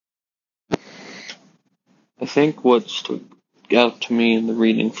I think what stood out to me in the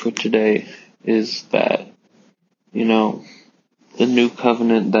reading for today is that, you know, the new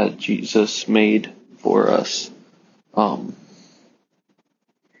covenant that Jesus made for us, um,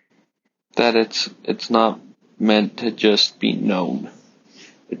 that it's not meant to just be known.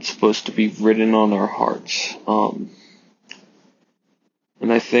 It's supposed to be written on our hearts. And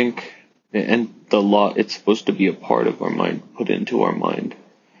I think, and the law, it's supposed to be a part of our mind, put into our mind.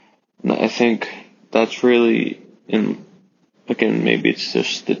 And I think that's really, again, maybe it's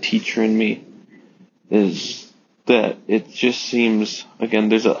just the teacher in me, is that it just seems,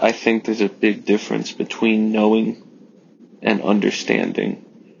 again, I think there's a big difference between knowing and understanding,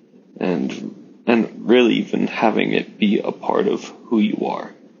 and really even having it be a part of who you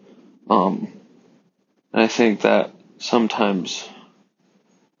are. And I think that sometimes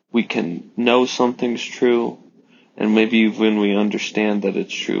we can know something's true, and maybe even we understand that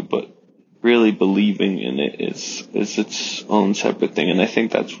it's true, but really believing in it is its own separate thing. And I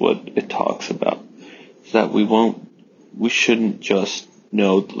think that's what it talks about. Is that we shouldn't just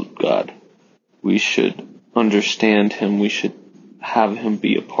know God. We should understand Him. We should have Him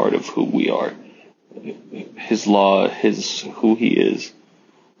be a part of who we are. His law, who He is,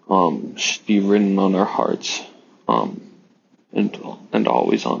 should be written on our hearts, and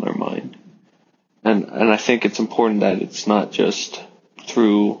always on our mind. And I think it's important that it's not just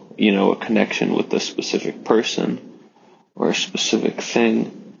through, a connection with a specific person or a specific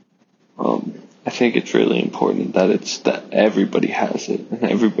thing. I think it's really important that everybody has it and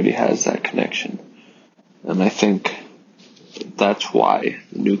everybody has that connection. And I think that's why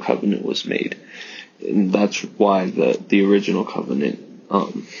the new covenant was made. And that's why the original covenant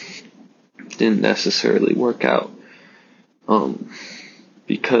didn't necessarily work out.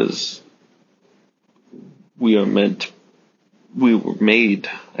 Because we were made,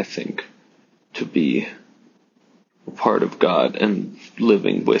 I think, to be a part of God and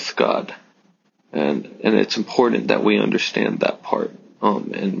living with God. And it's important that we understand that part,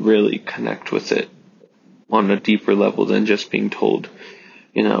 and really connect with it on a deeper level than just being told,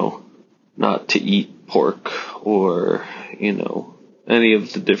 not to eat pork or, any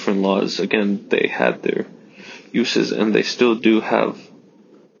of the different laws. Again, they had their uses and they still do have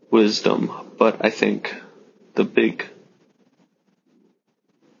wisdom, but I think the big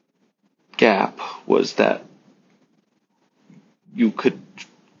gap was that you could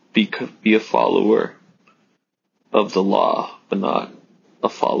be a follower of the law, but not a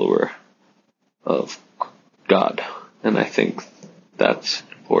follower of God. And I think that's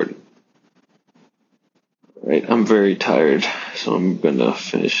important. Right, I'm very tired, so I'm gonna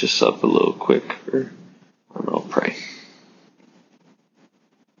finish this up a little quicker, and I'll pray.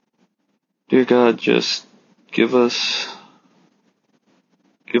 Dear God, just give us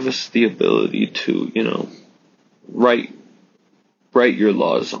the ability to, write your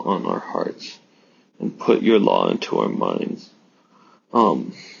laws on our hearts and put your law into our minds.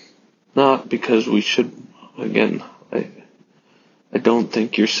 Not because we should, again, I don't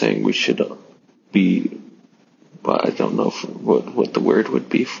think you're saying we should be, but I don't know what the word would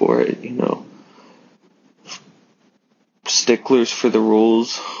be for it, sticklers for the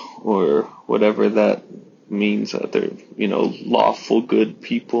rules or whatever that means, they're, lawful good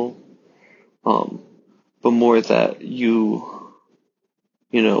people, but more that you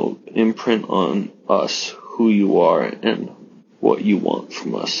imprint on us who you are and what you want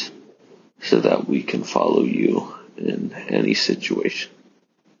from us so that we can follow you in any situation.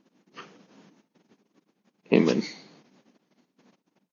 Amen.